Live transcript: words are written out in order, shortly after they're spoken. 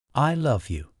I love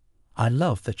you. I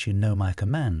love that you know my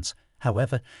commands.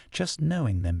 However, just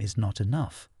knowing them is not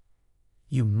enough.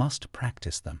 You must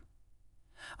practice them.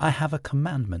 I have a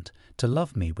commandment to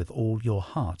love me with all your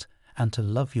heart and to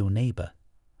love your neighbor.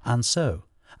 And so,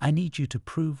 I need you to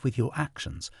prove with your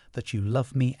actions that you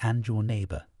love me and your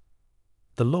neighbor.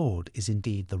 The Lord is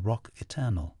indeed the rock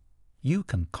eternal. You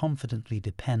can confidently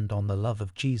depend on the love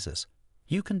of Jesus.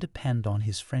 You can depend on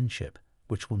his friendship,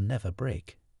 which will never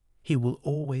break. He will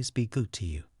always be good to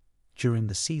you. During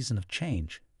the season of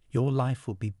change, your life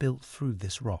will be built through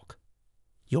this rock.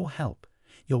 Your help,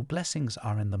 your blessings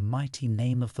are in the mighty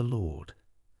name of the Lord.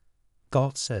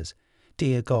 God says,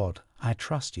 "Dear God, I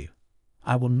trust you.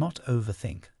 I will not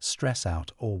overthink, stress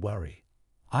out, or worry.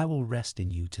 I will rest in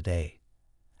you today."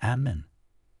 Amen.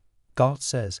 God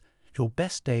says, your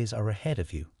best days are ahead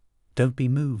of you. Don't be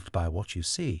moved by what you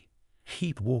see.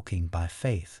 Keep walking by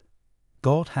faith.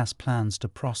 God has plans to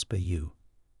prosper you.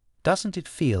 Doesn't it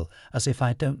feel as if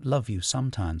I don't love you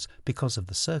sometimes because of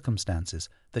the circumstances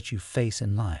that you face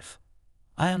in life?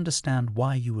 I understand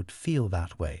why you would feel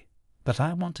that way, but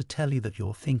I want to tell you that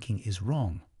your thinking is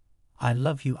wrong. I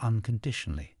love you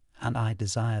unconditionally, and I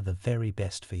desire the very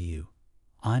best for you.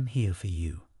 I'm here for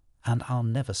you, and I'll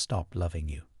never stop loving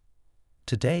you.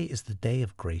 Today is the day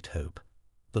of great hope.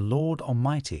 The Lord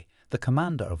Almighty, the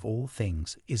commander of all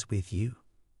things, is with you.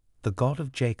 The God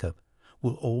of Jacob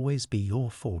will always be your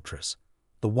fortress.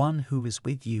 The one who is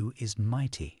with you is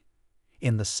mighty.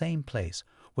 In the same place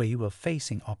where you are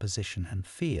facing opposition and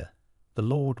fear, the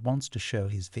Lord wants to show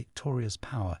his victorious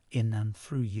power in and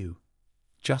through you.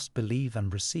 Just believe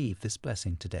and receive this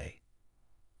blessing today.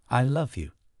 I love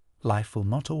you. Life will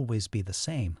not always be the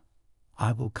same.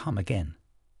 I will come again.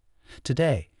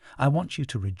 Today, I want you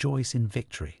to rejoice in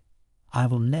victory. I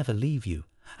will never leave you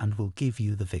and will give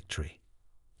you the victory.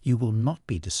 You will not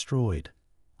be destroyed.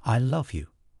 I love you.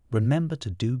 Remember to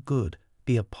do good,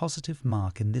 be a positive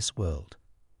mark in this world.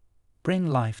 Bring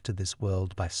life to this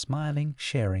world by smiling,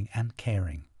 sharing, and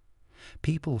caring.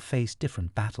 People face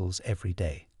different battles every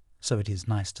day, so it is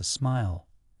nice to smile,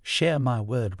 share my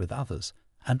word with others,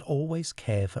 and always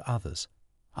care for others.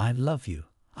 I love you,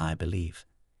 I believe.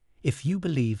 If you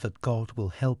believe that God will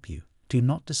help you, do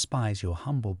not despise your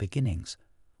humble beginnings,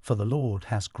 for the Lord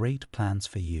has great plans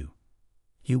for you.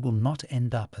 You will not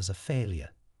end up as a failure.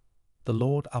 The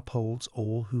Lord upholds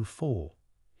all who fall.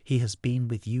 He has been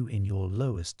with you in your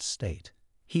lowest state.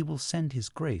 He will send his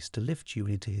grace to lift you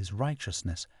into his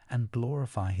righteousness and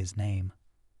glorify his name.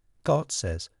 God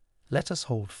says, "Let us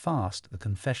hold fast the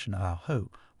confession of our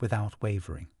hope without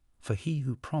wavering, for he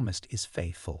who promised is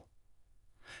faithful."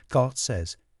 God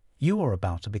says, you are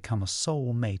about to become a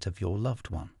soul mate of your loved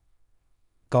one.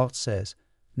 God says,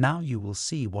 now you will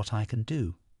see what I can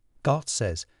do. God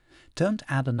says, don't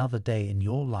add another day in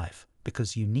your life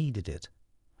because you needed it.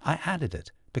 I added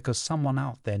it because someone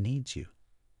out there needs you.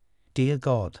 Dear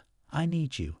God, I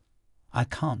need you. I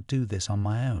can't do this on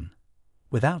my own.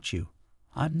 Without you,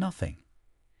 I'm nothing.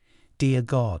 Dear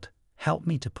God, help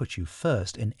me to put you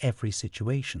first in every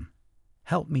situation.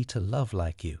 Help me to love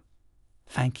like you.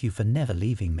 Thank you for never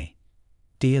leaving me.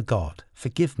 Dear God,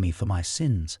 forgive me for my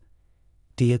sins.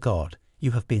 Dear God,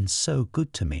 you have been so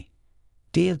good to me.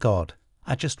 Dear God,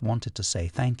 I just wanted to say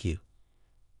thank you.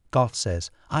 God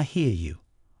says, I hear you.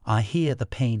 I hear the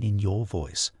pain in your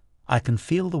voice. I can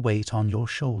feel the weight on your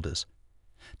shoulders.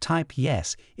 Type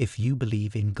yes if you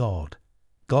believe in God.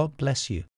 God bless you.